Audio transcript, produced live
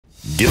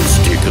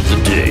Dipstick of the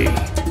day.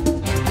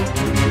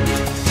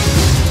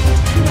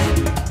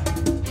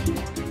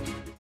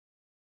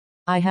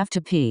 I have to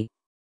pee.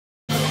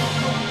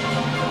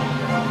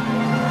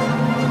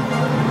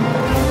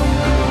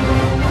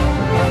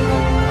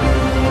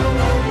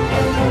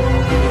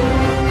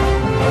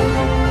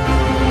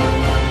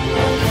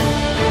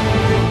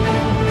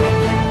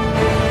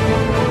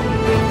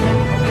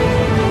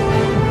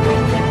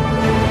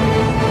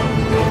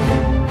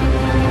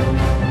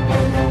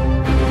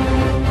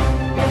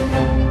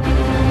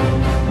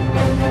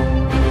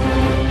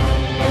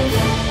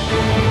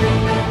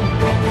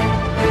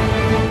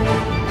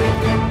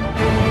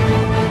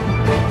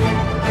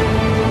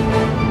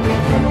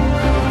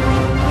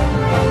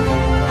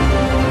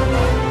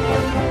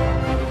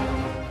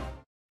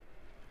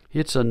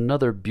 It's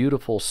another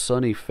beautiful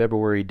sunny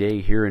February day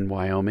here in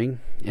Wyoming,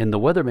 and the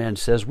weatherman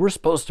says we're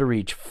supposed to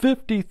reach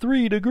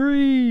 53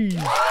 degrees.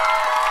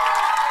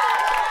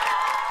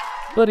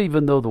 But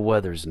even though the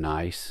weather's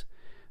nice,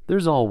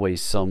 there's always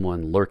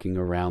someone lurking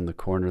around the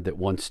corner that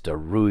wants to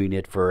ruin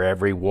it for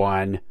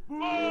everyone.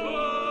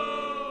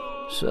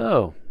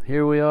 So,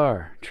 here we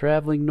are,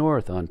 traveling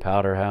north on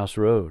Powder House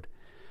Road.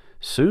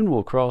 Soon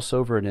we'll cross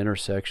over an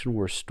intersection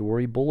where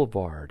Story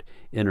Boulevard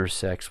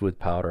intersects with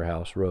Powder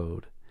House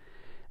Road.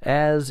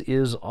 As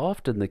is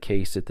often the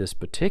case at this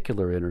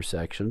particular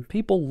intersection,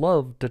 people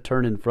love to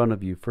turn in front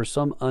of you for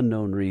some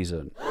unknown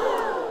reason.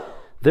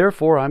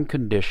 Therefore, I'm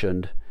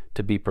conditioned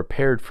to be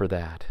prepared for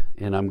that,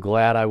 and I'm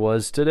glad I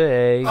was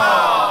today.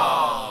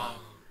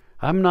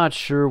 I'm not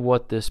sure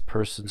what this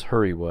person's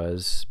hurry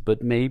was,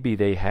 but maybe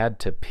they had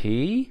to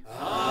pee?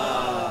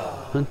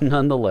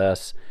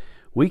 Nonetheless,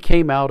 we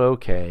came out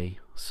okay.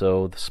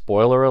 So, the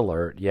spoiler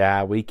alert,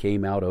 yeah, we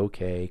came out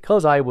okay,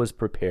 'cause I was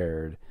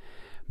prepared.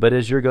 But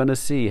as you're going to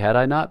see, had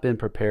I not been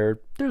prepared,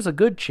 there's a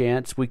good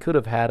chance we could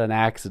have had an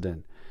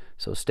accident.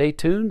 So stay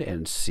tuned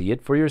and see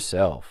it for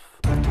yourself.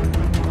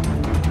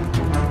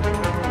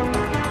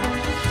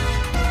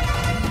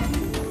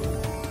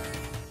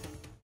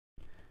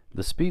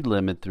 The speed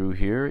limit through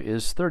here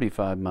is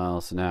 35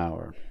 miles an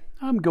hour.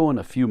 I'm going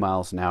a few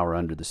miles an hour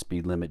under the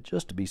speed limit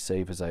just to be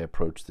safe as I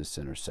approach this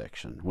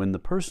intersection, when the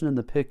person in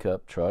the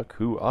pickup truck,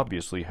 who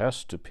obviously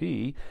has to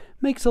pee,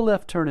 makes a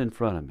left turn in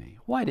front of me.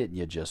 Why didn't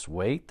you just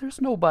wait?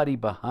 There's nobody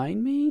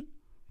behind me.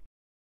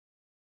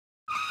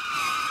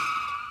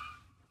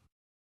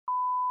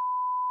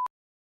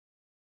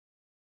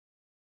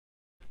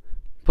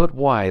 But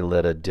why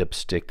let a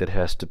dipstick that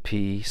has to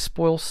pee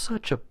spoil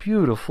such a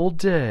beautiful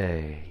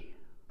day?